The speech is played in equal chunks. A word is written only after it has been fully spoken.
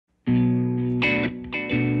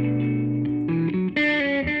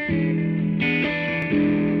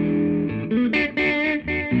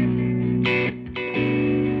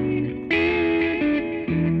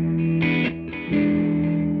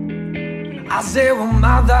I say, well,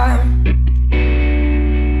 mother,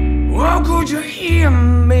 oh, could you hear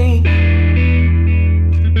me?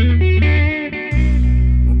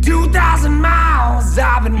 2,000 miles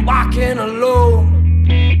I've been walking alone.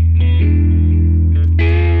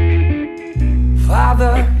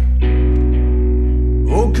 Father,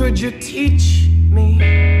 oh, could you teach me?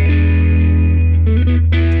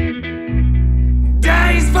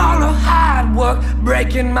 Days full of hard work,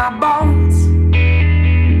 breaking my bones.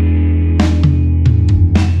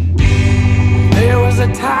 There was a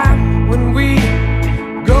time when we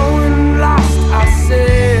going lost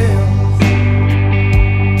ourselves.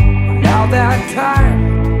 Now that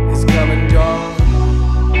time is come and gone.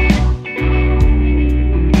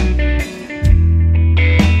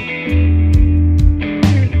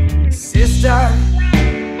 Sister,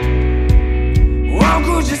 oh,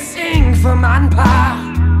 could you sing for my pa?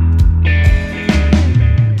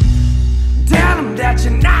 Tell him that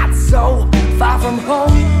you're not so far from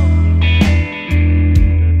home.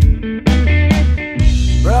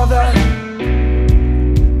 Brother,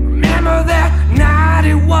 remember that night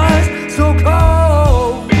it was so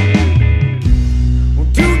cold. Well,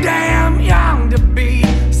 too damn young to be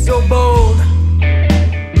so bold.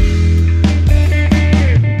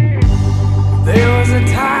 There was a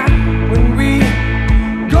time when we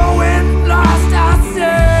going lost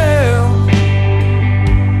ourselves.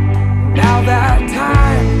 Now that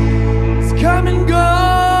time is come and go.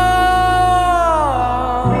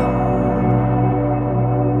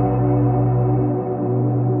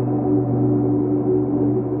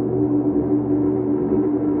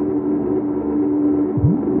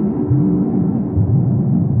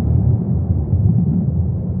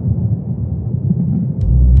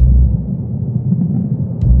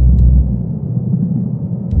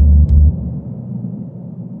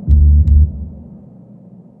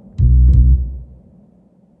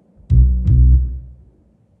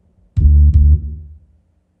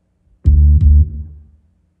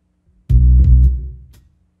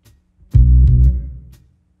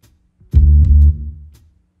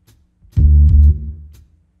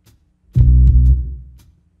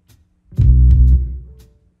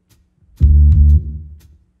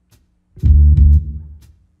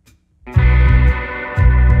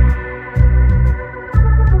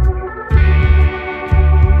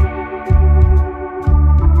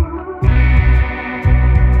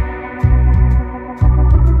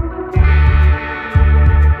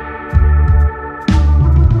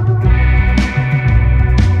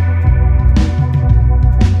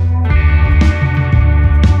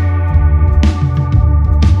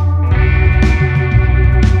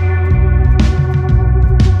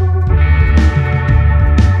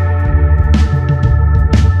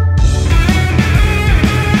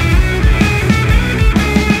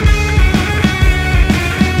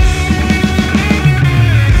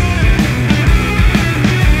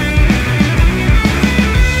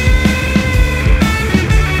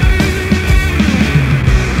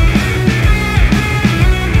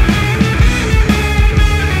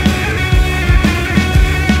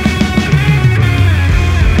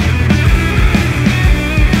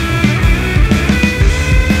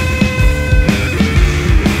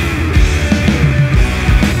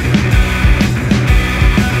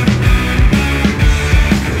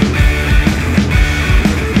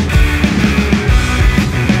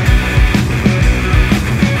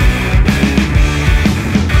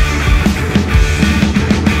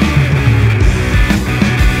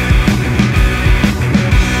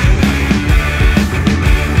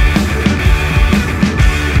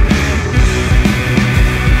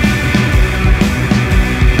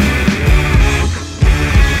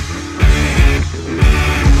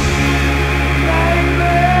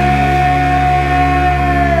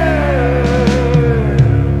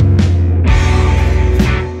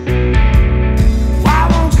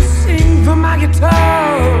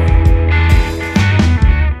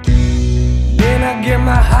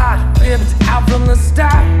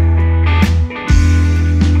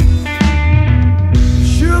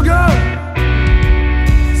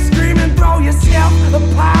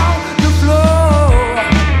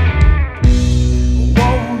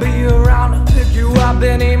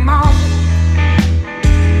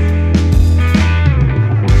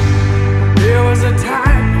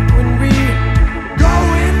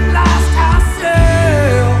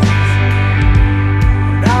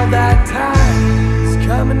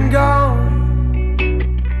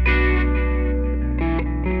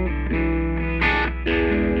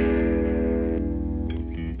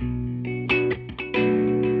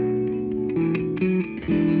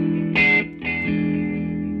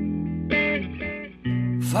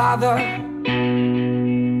 Father,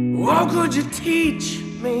 Oh, could you teach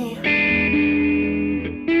me?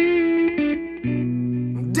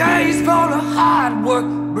 Days full of hard work,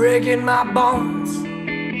 breaking my bones.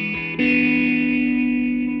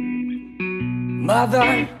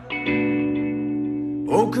 Mother,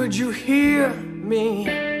 oh, could you hear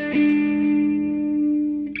me?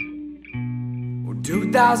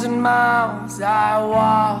 2,000 miles I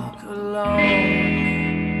walk